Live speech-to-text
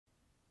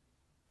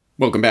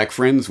Welcome back,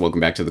 friends. Welcome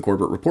back to the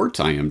Corbett Report.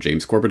 I am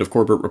James Corbett of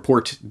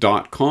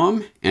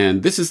CorbettReport.com,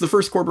 and this is the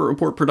first Corbett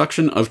Report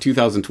production of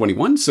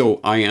 2021, so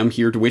I am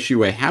here to wish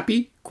you a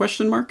happy,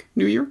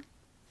 New Year?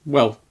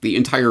 Well, the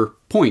entire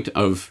point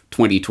of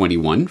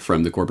 2021,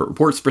 from the Corbett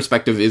Report's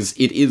perspective, is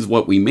it is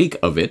what we make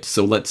of it,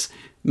 so let's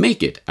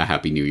make it a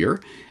Happy New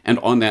Year. And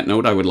on that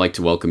note, I would like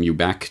to welcome you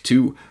back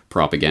to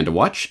Propaganda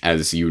Watch,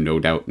 as you no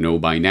doubt know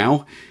by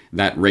now,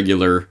 that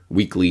regular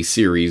weekly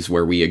series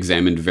where we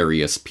examined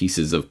various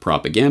pieces of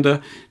propaganda,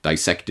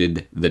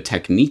 dissected the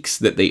techniques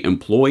that they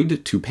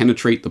employed to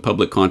penetrate the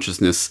public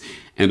consciousness,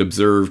 and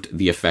observed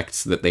the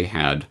effects that they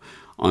had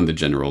on the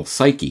general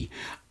psyche.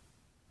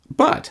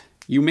 But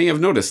you may have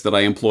noticed that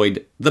I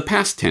employed the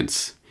past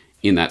tense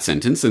in that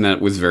sentence, and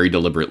that was very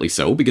deliberately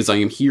so, because I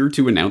am here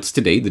to announce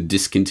today the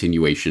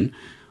discontinuation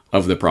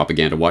of the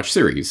Propaganda Watch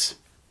series.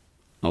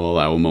 I'll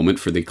allow a moment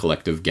for the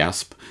collective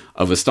gasp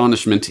of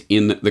astonishment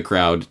in the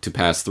crowd to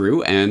pass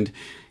through, and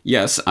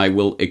yes, I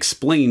will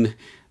explain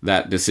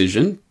that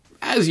decision.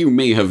 As you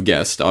may have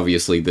guessed,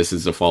 obviously this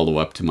is a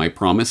follow-up to my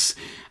promise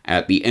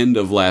at the end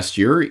of last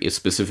year,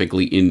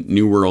 specifically in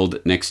New World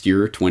Next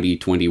Year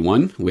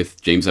 2021 with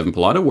James Evan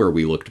Pilato, where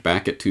we looked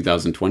back at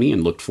 2020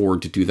 and looked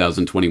forward to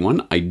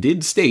 2021. I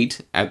did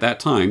state at that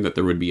time that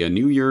there would be a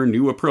new year,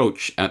 new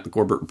approach at the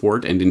Corbett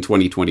Report, and in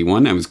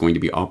 2021 I was going to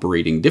be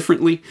operating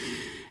differently,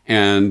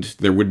 and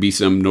there would be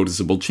some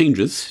noticeable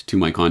changes to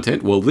my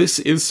content. Well, this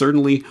is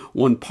certainly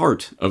one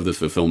part of the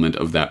fulfillment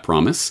of that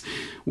promise.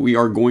 We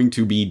are going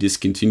to be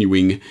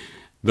discontinuing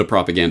the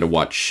Propaganda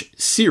Watch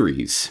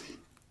series.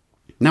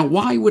 Now,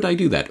 why would I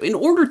do that? In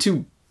order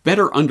to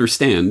better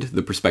understand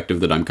the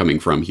perspective that I'm coming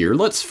from here,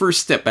 let's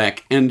first step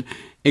back and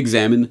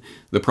examine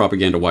the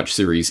Propaganda Watch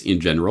series in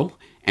general,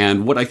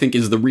 and what I think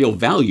is the real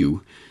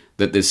value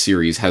that this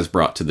series has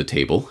brought to the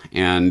table.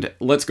 And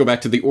let's go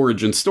back to the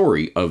origin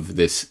story of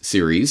this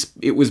series.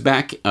 It was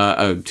back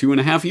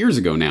 2.5 years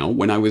ago now,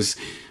 when I was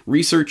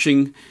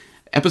researching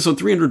episode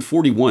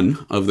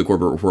 341 of the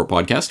Corbett Report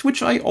podcast,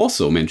 which I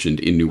also mentioned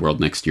in New World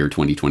Next Year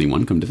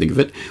 2021, come to think of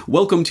it.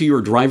 Welcome to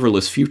Your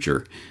Driverless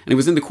Future. And it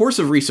was in the course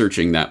of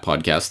researching that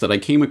podcast that I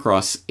came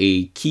across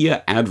a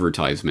Kia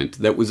advertisement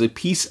that was a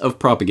piece of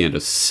propaganda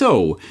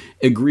so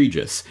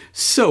egregious,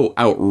 so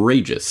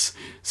outrageous,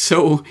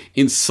 so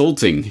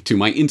insulting to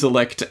my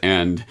intellect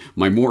and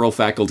my moral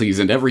faculties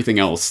and everything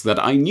else that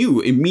I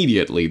knew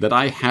immediately that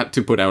I had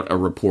to put out a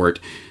report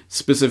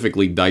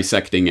specifically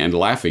dissecting and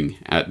laughing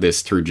at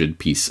this turgid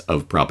piece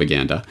of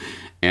propaganda.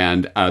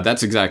 And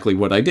that's exactly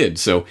what I did.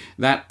 So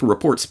that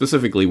report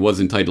specifically was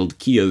entitled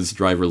Kia's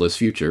Driverless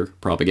Future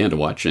Propaganda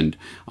Watch, and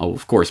I'll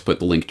of course put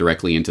the link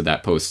directly into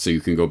that post so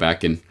you can go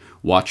back and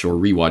watch or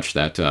rewatch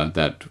that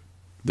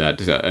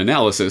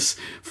analysis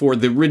for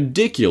the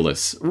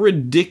ridiculous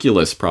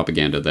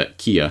propaganda that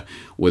Kia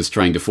was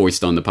trying to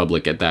foist on the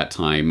public at that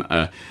time.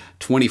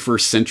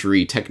 21st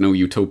century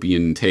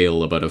techno-utopian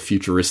tale about a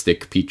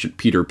futuristic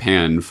Peter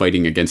Pan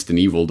fighting against an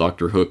evil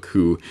Dr. Hook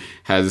who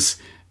has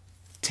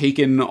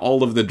taken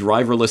all of the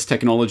driverless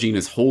technology and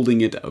is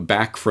holding it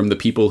back from the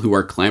people who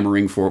are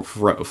clamoring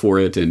for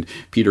it, and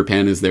Peter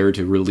Pan is there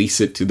to release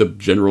it to the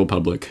general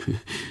public.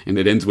 And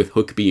it ends with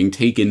Hook being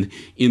taken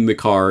in the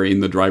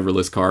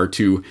driverless car,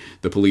 to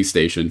the police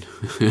station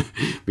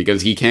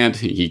because he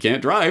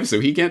can't drive, so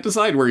he can't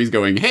decide where he's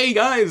going. Hey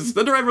guys,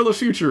 the driverless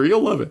future,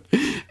 you'll love it.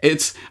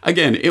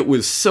 It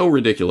was so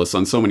ridiculous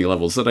on so many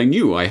levels that I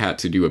knew I had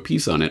to do a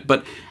piece on it.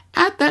 But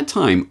at that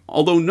time,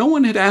 although no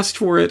one had asked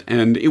for it,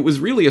 and it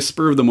was really a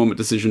spur-of-the-moment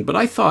decision, but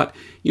I thought,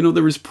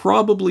 there was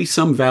probably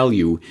some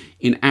value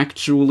in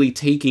actually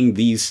taking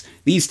these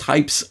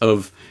types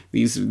of,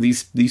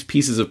 these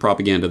pieces of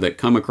propaganda that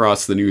come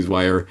across the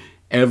newswire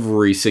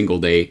every single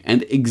day,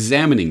 and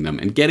examining them,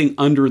 and getting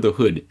under the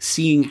hood,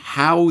 seeing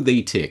how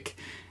they tick,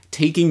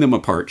 taking them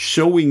apart,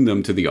 showing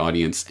them to the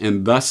audience,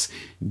 and thus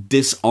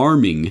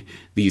disarming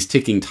these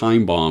ticking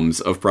time bombs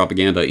of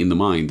propaganda in the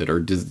mind that are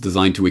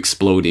designed to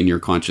explode in your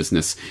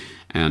consciousness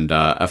and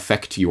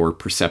affect your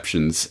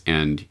perceptions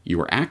and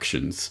your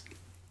actions.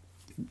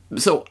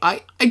 So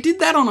I did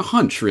that on a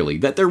hunch, really,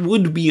 that there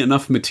would be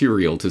enough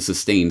material to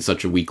sustain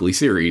such a weekly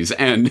series.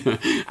 And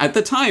at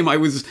the time, I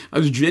was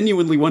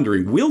genuinely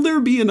wondering, will there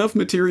be enough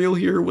material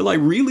here? Will I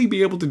really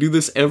be able to do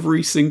this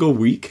every single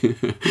week?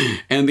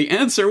 And the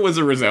answer was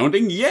a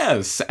resounding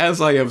yes,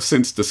 as I have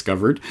since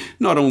discovered.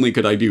 Not only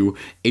could I do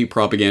a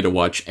Propaganda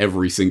Watch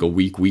every single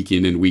week, week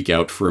in and week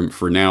out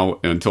for now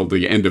until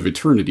the end of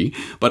eternity,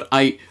 but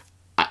I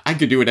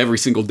could do it every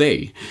single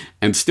day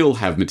and still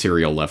have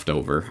material left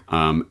over,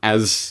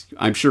 as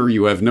I'm sure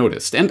you have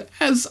noticed. And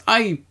as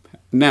I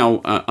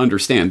now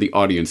understand the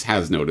audience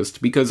has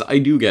noticed, because I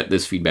do get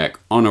this feedback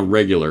on a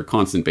regular,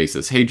 constant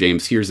basis. Hey,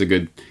 James, here's a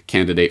good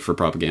candidate for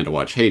Propaganda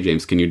Watch. Hey,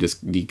 James, can you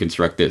just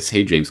deconstruct this?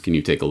 Hey, James, can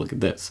you take a look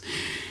at this?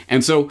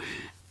 And so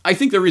I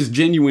think there is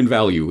genuine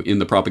value in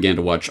the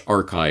Propaganda Watch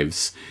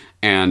archives.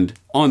 And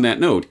on that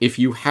note, if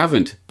you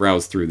haven't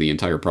browsed through the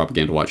entire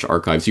Propaganda Watch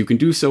archives, you can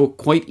do so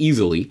quite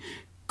easily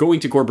going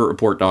to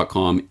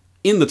CorbettReport.com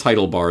in the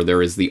title bar,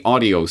 there is the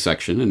audio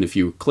section, and if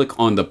you click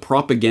on the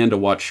Propaganda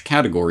Watch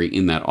category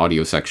in that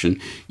audio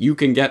section, you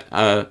can get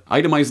an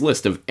itemized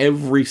list of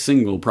every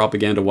single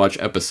Propaganda Watch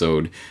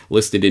episode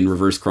listed in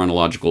reverse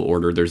chronological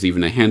order. There's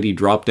even a handy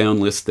drop-down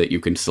list that you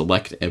can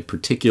select a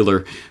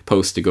particular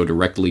post to go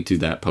directly to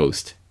that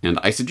post. And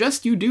I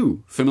suggest you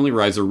do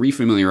familiarize or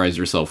refamiliarize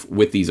yourself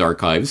with these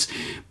archives,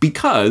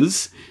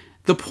 because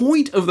the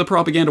point of the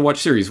Propaganda Watch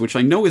series, which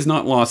I know is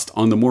not lost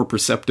on the more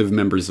perceptive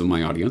members of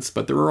my audience,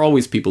 but there are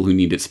always people who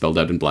need it spelled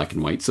out in black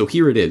and white, so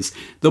here it is.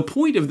 The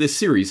point of this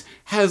series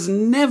has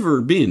never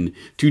been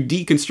to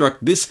deconstruct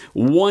this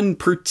one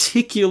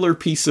particular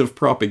piece of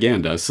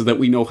propaganda so that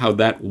we know how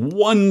that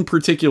one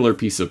particular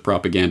piece of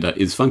propaganda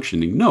is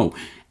functioning. No.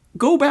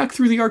 Go back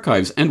through the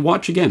archives and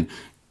watch again.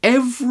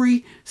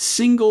 Every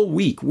single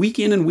week, week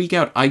in and week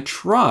out, I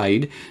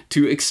tried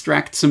to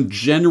extract some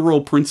general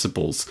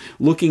principles,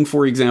 looking,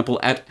 for example,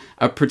 at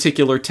a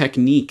particular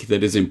technique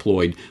that is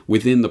employed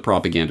within the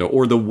propaganda,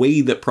 or the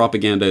way that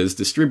propaganda is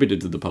distributed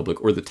to the public,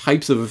 or the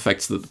types of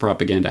effects that the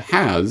propaganda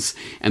has,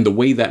 and the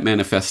way that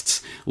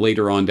manifests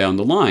later on down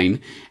the line.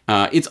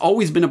 It's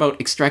always been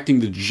about extracting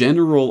the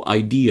general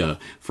idea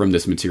from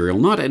this material,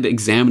 not at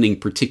examining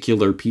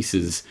particular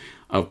pieces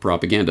of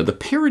propaganda. The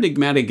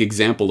paradigmatic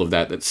example of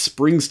that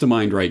springs to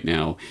mind right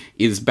now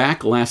is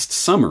back last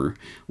summer,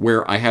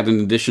 where I had an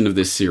edition of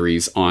this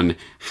series on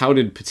how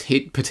did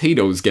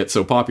potatoes get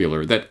so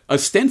popular, that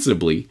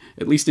ostensibly,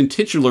 at least in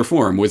titular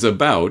form, was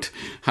about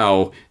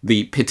how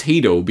the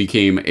potato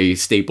became a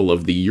staple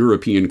of the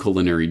European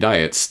culinary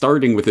diet,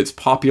 starting with its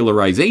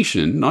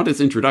popularization, not its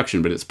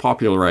introduction, but its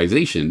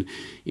popularization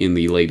in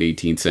the late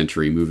 18th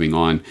century, moving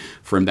on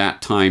from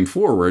that time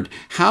forward.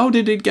 How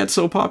did it get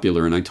so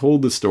popular? And I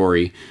told the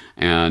story,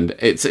 and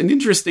it's an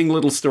interesting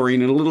little story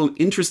and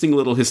interesting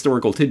little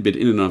historical tidbit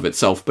in and of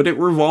itself, but it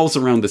revolves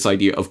around this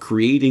idea of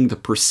creating the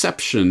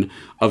perception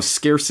of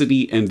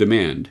scarcity and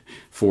demand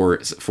for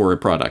a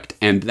product,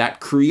 and that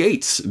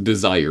creates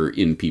desire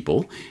in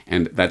people,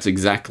 and that's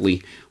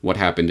exactly what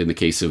happened in the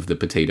case of the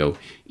potato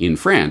in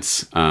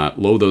France,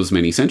 lo those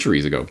many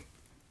centuries ago.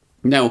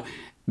 Now,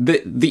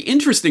 the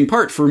interesting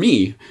part for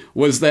me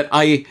was that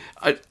I,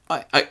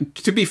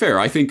 to be fair,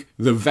 I think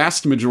the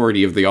vast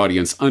majority of the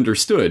audience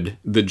understood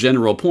the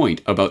general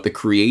point about the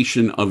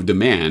creation of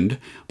demand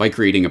by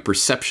creating a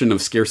perception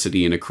of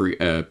scarcity and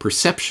a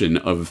perception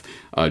of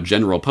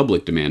general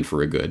public demand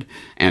for a good,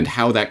 and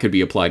how that could be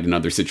applied in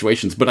other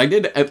situations. But I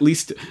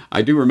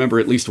do remember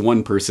at least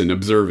one person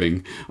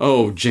observing,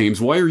 "Oh,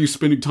 James, why are you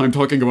spending time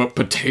talking about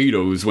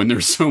potatoes when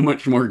there's so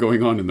much more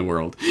going on in the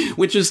world?"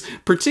 Which is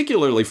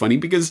particularly funny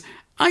because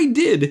I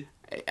did,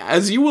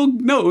 as you will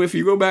know if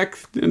you go back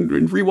and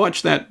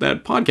rewatch that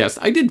podcast,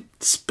 I did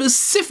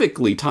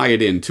specifically tie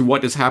it in to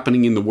what is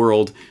happening in the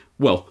world,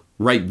 well,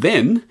 right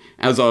then,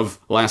 as of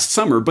last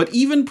summer, but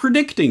even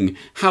predicting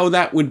how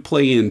that would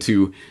play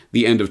into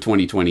the end of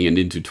 2020 and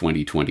into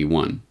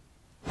 2021.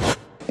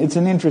 It's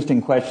an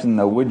interesting question,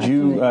 though. Would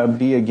you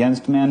be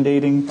against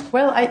mandating?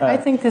 Well, I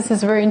think this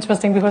is very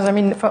interesting because, I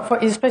mean,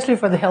 especially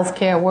for the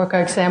healthcare worker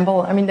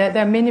example, I mean, there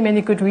are many,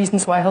 many good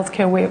reasons why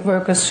healthcare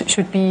workers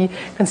should be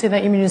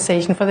considered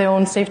immunization for their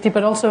own safety,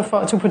 but also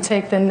to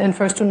protect and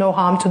first to no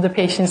harm to the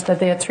patients that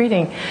they are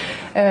treating.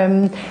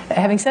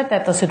 Having said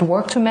that, does it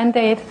work to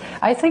mandate?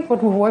 I think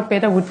what would work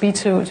better would be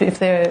to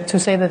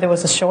say that there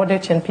was a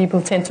shortage and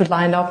people tend to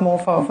line up more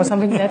for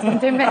something that's in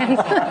demand.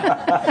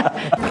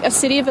 A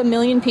city of 1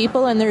 million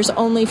people and there's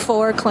only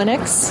 4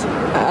 clinics.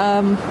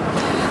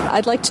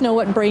 I'd like to know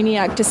what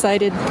Brainiac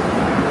decided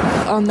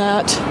on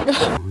that.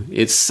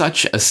 It's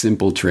such a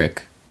simple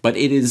trick, but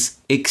it is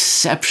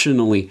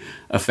exceptionally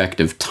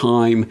effective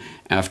time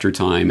after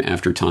time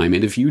after time.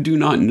 And if you do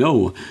not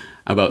know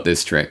about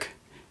this trick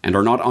and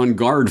are not on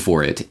guard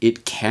for it,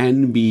 it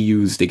can be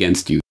used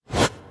against you.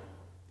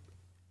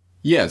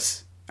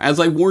 Yes, as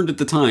I warned at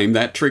the time,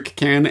 that trick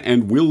can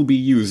and will be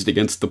used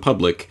against the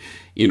public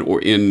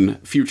in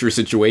future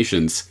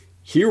situations.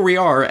 Here we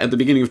are at the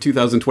beginning of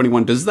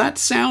 2021. Does that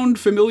sound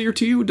familiar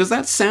to you? Does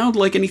that sound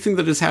like anything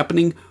that is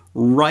happening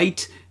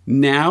right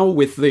now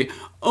with the,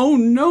 oh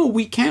no,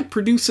 we can't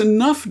produce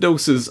enough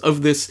doses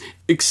of this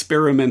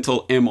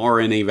experimental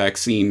mRNA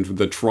vaccine,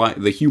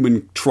 the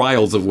human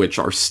trials of which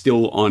are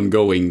still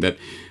ongoing, that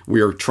we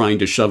are trying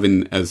to shove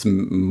in as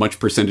much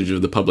percentage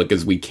of the public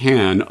as we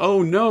can.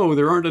 Oh no,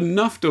 there aren't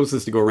enough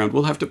doses to go around.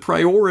 We'll have to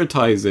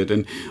prioritize it.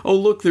 And oh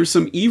look, there's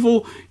some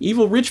evil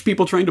rich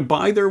people trying to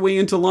buy their way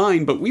into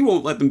line, but we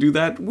won't let them do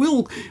that.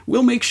 We'll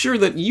make sure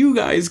that you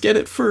guys get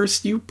it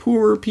first, you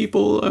poor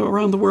people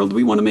around the world.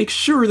 We want to make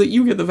sure that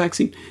you get the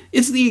vaccine.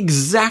 It's the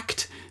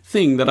exact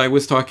thing that I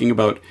was talking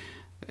about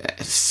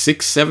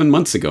 6-7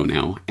 months ago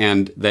now,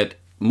 and that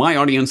my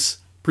audience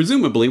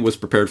presumably was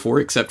prepared for,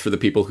 except for the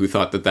people who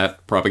thought that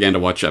that Propaganda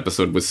Watch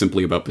episode was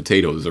simply about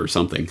potatoes or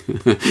something.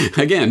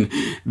 Again,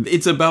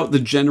 it's about the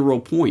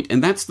general point,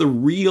 and that's the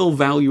real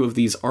value of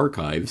these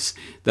archives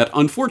that,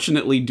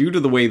 unfortunately, due to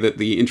the way that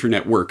the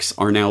internet works,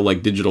 are now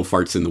like digital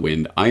farts in the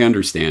wind. I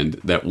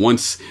understand that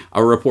once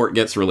a report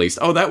gets released,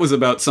 oh, that was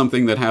about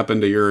something that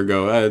happened a year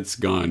ago, it's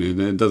gone, and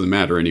it doesn't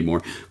matter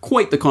anymore.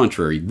 Quite the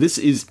contrary. This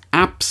is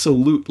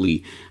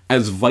absolutely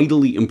as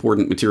vitally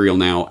important material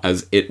now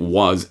as it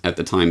was at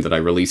the time that I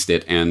released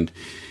it, and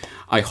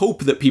I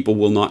hope that people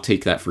will not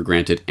take that for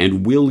granted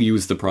and will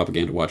use the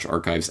Propaganda Watch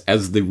archives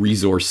as the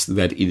resource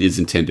that it is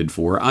intended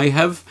for. I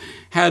have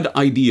had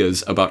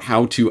ideas about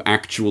how to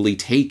actually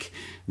take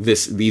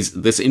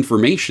this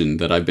information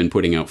that I've been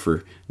putting out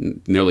for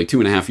nearly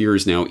 2.5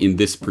 years now in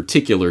this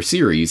particular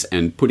series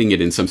and putting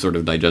it in some sort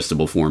of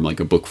digestible form, like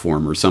a book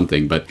form or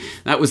something. But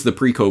that was the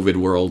pre-COVID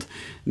world.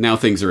 Now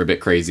things are a bit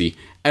crazy.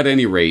 At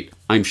any rate,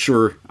 I'm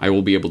sure I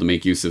will be able to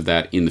make use of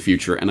that in the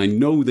future, and I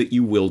know that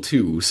you will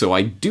too. So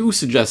I do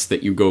suggest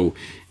that you go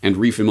and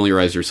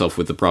refamiliarize yourself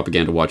with the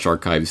Propaganda Watch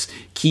archives.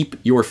 Keep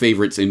your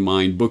favorites in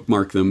mind,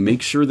 bookmark them,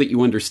 make sure that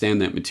you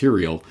understand that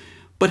material.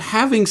 But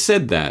having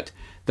said that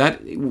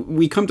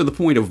we come to the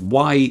point of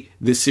why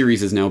this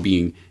series is now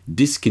being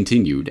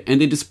discontinued,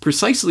 and it is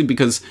precisely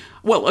because,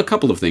 well, a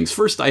couple of things.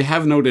 First, I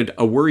have noted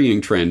a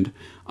worrying trend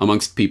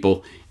amongst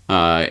people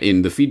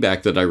in the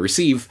feedback that I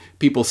receive,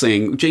 people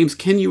saying, James,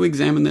 can you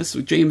examine this?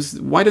 James,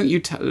 why don't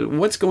you,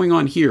 what's going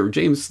on here?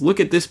 James,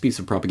 look at this piece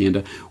of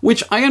propaganda,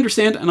 which I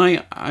understand, and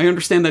I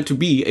understand that to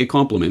be a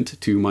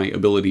compliment to my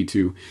ability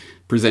to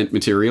present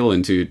material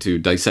and to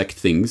dissect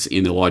things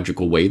in a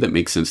logical way that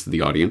makes sense to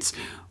the audience.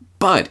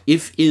 But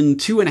if in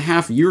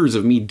 2.5 years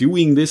of me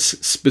doing this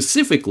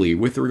specifically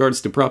with regards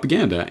to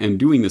propaganda and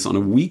doing this on a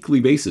weekly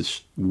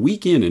basis,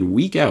 week in and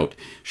week out,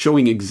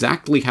 showing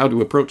exactly how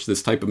to approach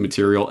this type of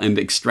material and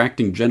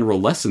extracting general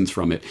lessons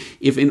from it,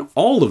 if in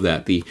all of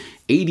that, the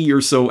 80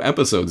 or so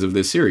episodes of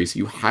this series,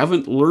 you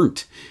haven't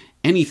learnt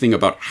anything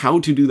about how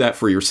to do that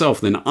for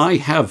yourself, then I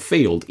have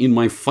failed in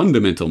my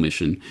fundamental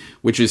mission,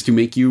 which is to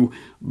make you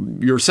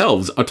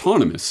yourselves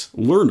autonomous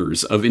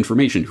learners of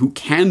information who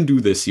can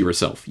do this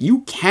yourself.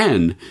 You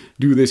can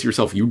do this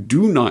yourself. You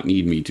do not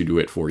need me to do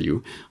it for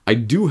you. I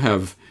do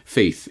have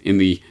faith in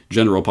the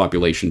general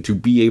population to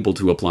be able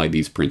to apply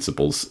these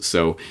principles.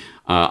 So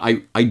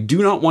I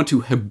do not want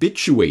to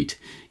habituate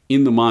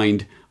in the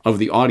mind of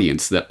the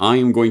audience that I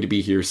am going to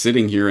be here,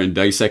 sitting here and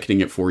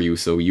dissecting it for you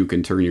so you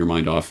can turn your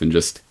mind off and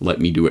just let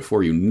me do it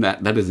for you.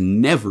 That has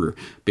never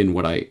been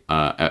what I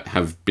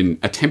have been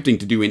attempting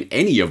to do in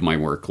any of my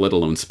work, let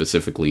alone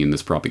specifically in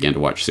this Propaganda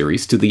Watch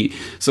series. To the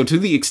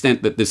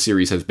extent that this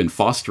series has been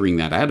fostering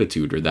that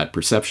attitude or that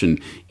perception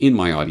in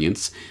my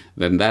audience,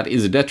 then that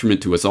is a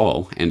detriment to us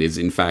all and is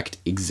in fact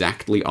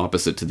exactly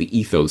opposite to the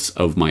ethos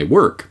of my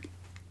work,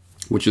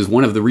 which is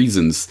one of the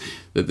reasons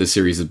that this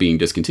series is being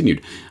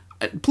discontinued.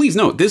 Please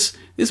note, this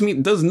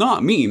does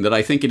not mean that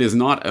I think it is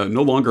not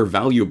no longer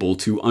valuable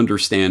to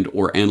understand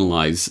or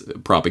analyze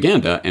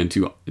propaganda and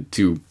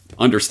to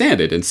understand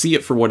it and see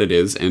it for what it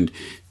is and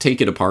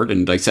take it apart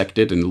and dissect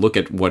it and look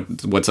at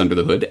what's under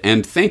the hood.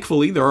 And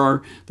thankfully, there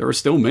are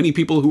still many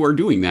people who are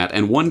doing that.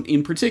 And one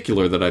in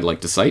particular that I'd like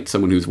to cite,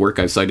 someone whose work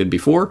I've cited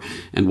before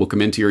and will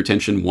come into your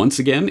attention once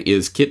again,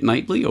 is Kit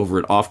Knightley over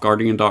at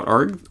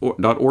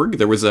offguardian.org.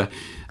 There was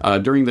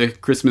during the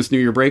Christmas New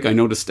Year break, I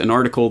noticed an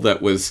article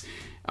that was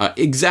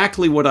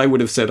exactly what I would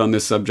have said on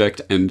this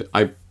subject, and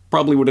I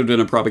probably would have done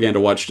a Propaganda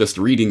Watch just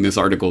reading this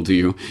article to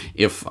you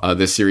if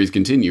this series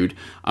continued,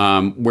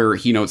 where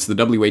he notes the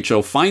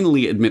WHO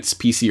finally admits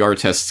PCR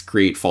tests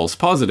create false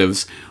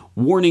positives.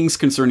 Warnings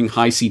concerning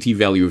high CT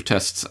value of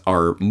tests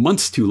are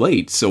months too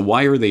late, so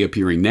why are they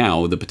appearing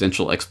now? The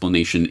potential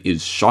explanation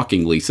is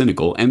shockingly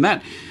cynical, and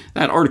that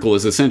article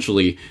is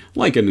essentially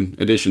like an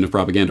edition of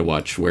Propaganda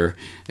Watch, where,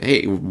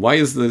 hey, why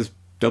is the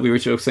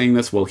WHO saying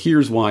this? Well,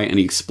 here's why, and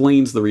he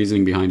explains the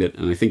reasoning behind it,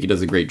 and I think he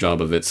does a great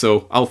job of it.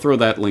 So I'll throw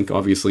that link,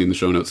 obviously, in the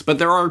show notes. But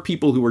there are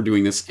people who are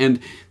doing this,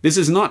 and this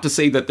is not to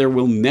say that there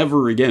will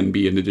never again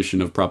be an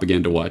edition of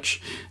Propaganda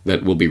Watch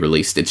that will be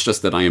released. It's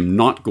just that I am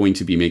not going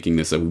to be making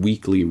this a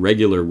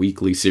regular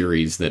weekly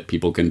series that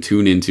people can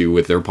tune into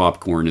with their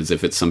popcorn as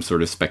if it's some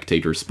sort of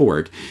spectator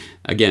sport.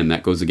 Again,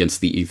 that goes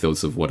against the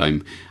ethos of what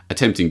I'm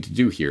attempting to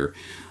do here.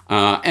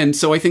 And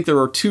so I think there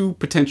are two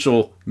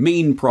potential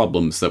main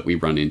problems that we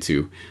run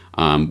into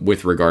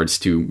with regards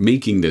to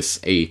making this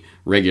a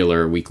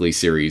regular weekly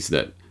series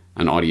that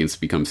an audience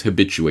becomes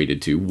habituated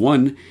to.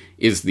 One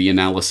is the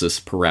analysis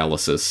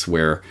paralysis,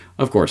 where,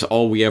 of course,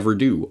 all we ever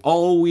do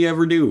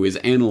is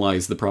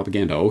analyze the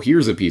propaganda. Oh,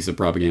 here's a piece of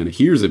propaganda,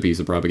 here's a piece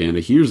of propaganda,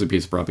 here's a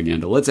piece of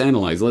propaganda. Let's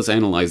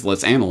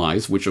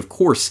analyze, which, of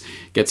course,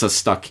 gets us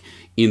stuck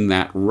in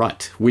that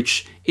rut,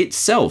 which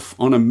itself,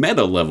 on a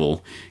meta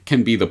level,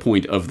 can be the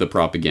point of the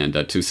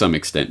propaganda to some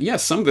extent.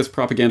 Yes, some of this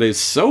propaganda is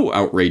so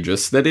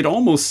outrageous that it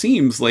almost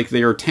seems like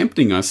they are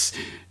tempting us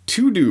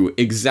to do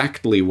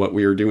exactly what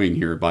we are doing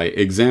here by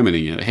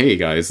examining it. Hey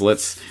guys,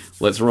 let's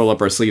let's roll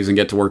up our sleeves and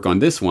get to work on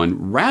this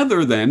one,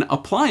 rather than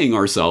applying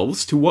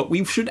ourselves to what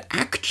we should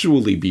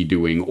actually be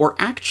doing, or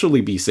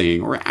actually be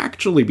saying, or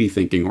actually be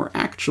thinking, or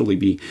actually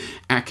be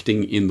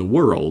acting in the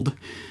world.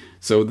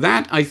 So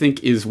that, I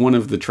think, is one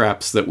of the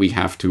traps that we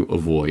have to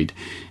avoid.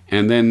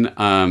 And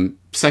then,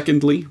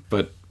 secondly,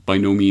 but by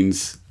no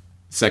means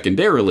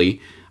secondarily,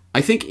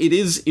 I think it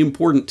is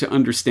important to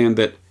understand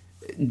that,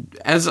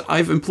 as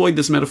I've employed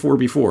this metaphor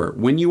before,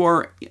 when you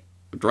are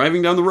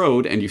driving down the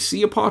road and you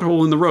see a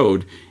pothole in the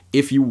road,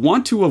 if you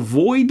want to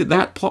avoid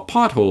that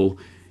pothole,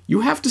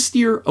 you have to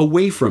steer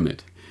away from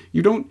it.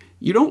 You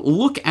don't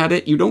look at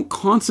it, you don't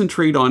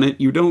concentrate on it,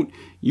 you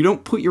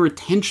don't put your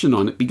attention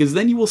on it, because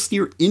then you will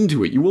steer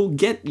into it. You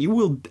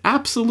will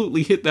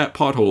absolutely hit that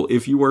pothole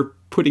if you are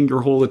putting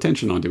your whole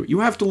attention onto it.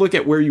 You have to look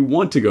at where you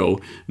want to go,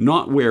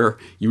 not where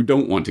you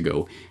don't want to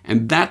go.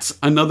 And that's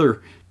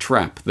another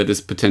trap that is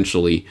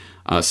potentially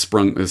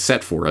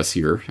set for us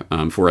here,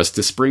 for us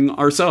to spring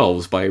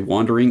ourselves by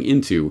wandering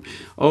into.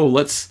 Oh,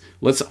 let's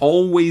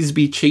always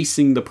be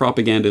chasing the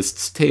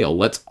propagandist's tail.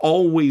 Let's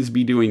always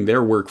be doing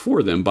their work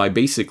for them by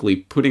basically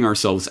putting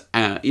ourselves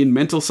in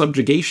mental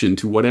subjugation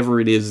to whatever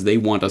it is they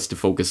want us to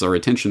focus our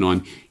attention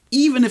on,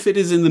 even if it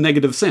is in the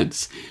negative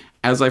sense.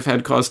 As I've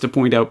had cause to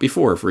point out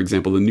before, for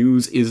example, the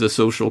news is a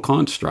social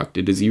construct.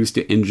 It is used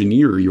to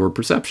engineer your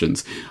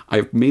perceptions.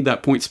 I've made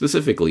that point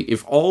specifically.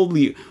 If all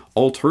the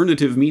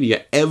alternative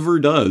media ever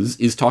does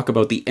is talk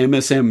about the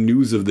MSM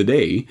news of the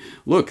day,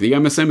 look, the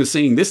MSM is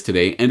saying this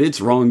today, and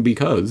it's wrong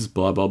because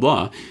blah, blah,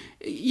 blah.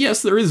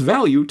 Yes, there is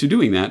value to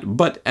doing that,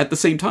 but at the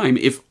same time,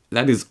 if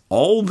that is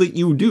all that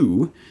you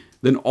do,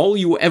 then all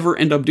you ever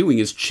end up doing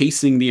is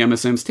chasing the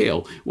MSM's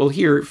tail. Well,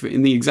 here,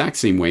 in the exact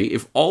same way,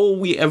 if all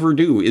we ever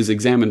do is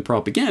examine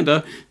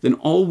propaganda, then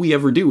all we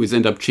ever do is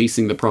end up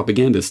chasing the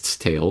propagandist's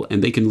tail,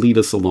 and they can lead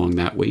us along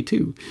that way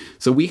too.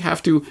 So we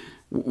have to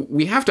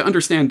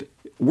understand,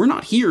 we're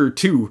not here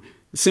to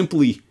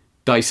simply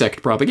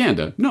dissect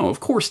propaganda. No,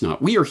 of course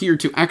not. We are here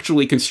to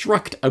actually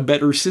construct a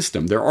better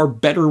system. There are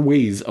better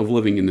ways of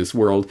living in this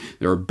world.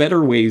 There are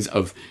better ways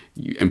of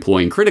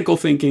employing critical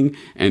thinking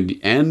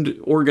and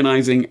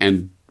organizing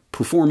and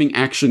performing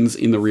actions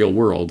in the real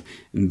world.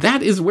 And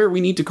that is where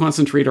we need to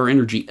concentrate our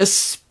energy,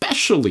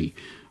 especially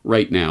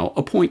right now,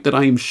 a point that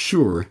I am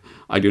sure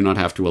I do not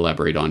have to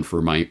elaborate on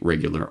for my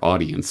regular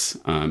audience,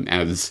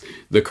 as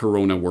the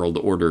Corona world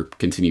order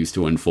continues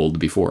to unfold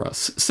before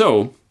us.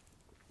 So,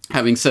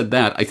 having said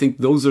that, I think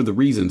those are the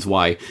reasons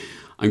why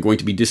I'm going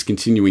to be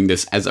discontinuing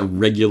this as a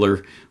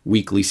regular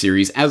weekly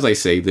series. As I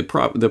say, the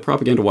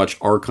Propaganda Watch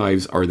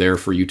archives are there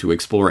for you to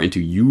explore and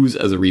to use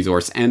as a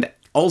resource. And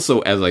also,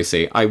 as I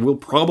say, I will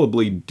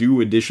probably do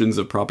editions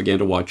of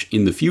Propaganda Watch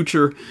in the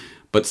future,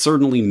 but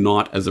certainly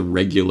not as a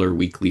regular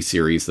weekly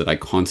series that I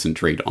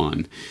concentrate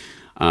on.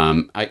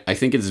 I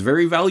think it's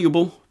very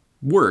valuable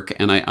work,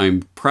 and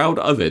I'm proud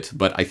of it,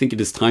 but I think it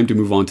is time to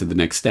move on to the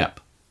next step,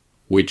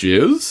 which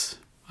is,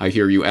 I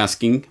hear you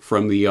asking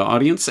from the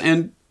audience,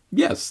 and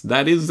yes,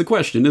 that is the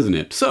question, isn't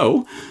it?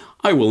 So,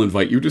 I will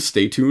invite you to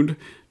stay tuned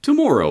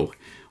tomorrow,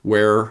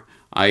 where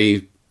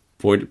I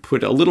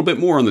put a little bit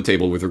more on the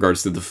table with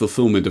regards to the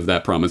fulfillment of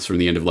that promise from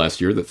the end of last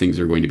year, that things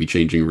are going to be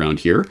changing around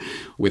here,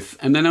 with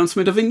an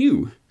announcement of a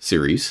new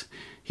series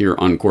here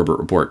on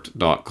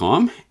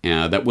CorbettReport.com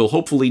that will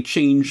hopefully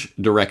change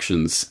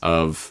directions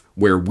of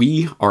where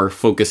we are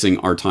focusing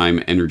our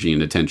time, energy,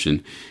 and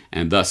attention,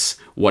 and thus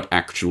what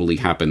actually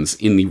happens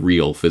in the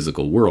real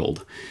physical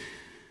world.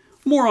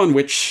 More on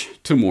which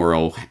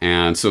tomorrow,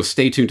 and so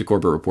stay tuned to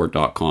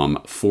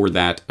CorbettReport.com for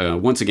that.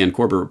 Once again,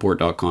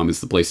 CorbettReport.com is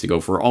the place to go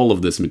for all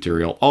of this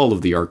material, all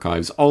of the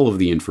archives, all of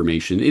the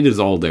information. It is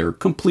all there,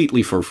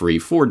 completely for free,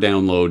 for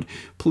download.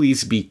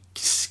 Please be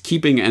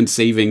keeping and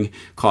saving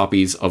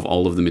copies of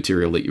all of the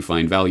material that you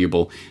find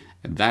valuable.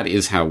 That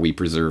is how we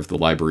preserve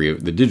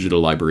the digital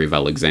library of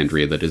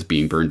Alexandria that is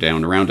being burned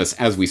down around us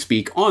as we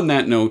speak. On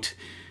that note,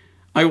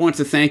 I want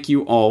to thank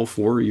you all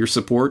for your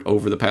support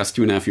over the past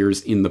 2.5 years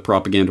in the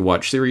Propaganda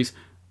Watch series.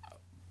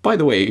 By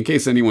the way, in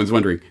case anyone's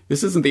wondering,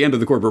 this isn't the end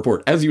of the Corbett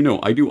Report. As you know,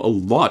 I do a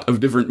lot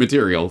of different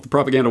material. The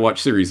Propaganda Watch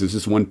series is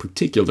just one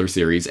particular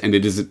series, and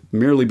it is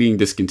merely being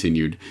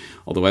discontinued.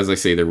 Although, as I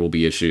say, there will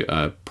be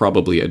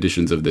probably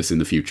editions of this in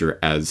the future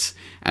as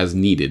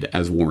needed,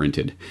 as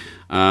warranted.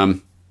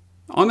 On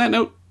that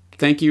note,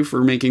 thank you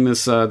for making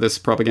this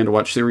Propaganda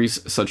Watch series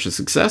such a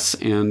success,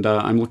 and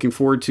I'm looking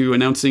forward to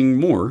announcing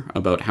more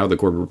about how the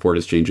Corbett Report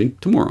is changing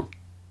tomorrow.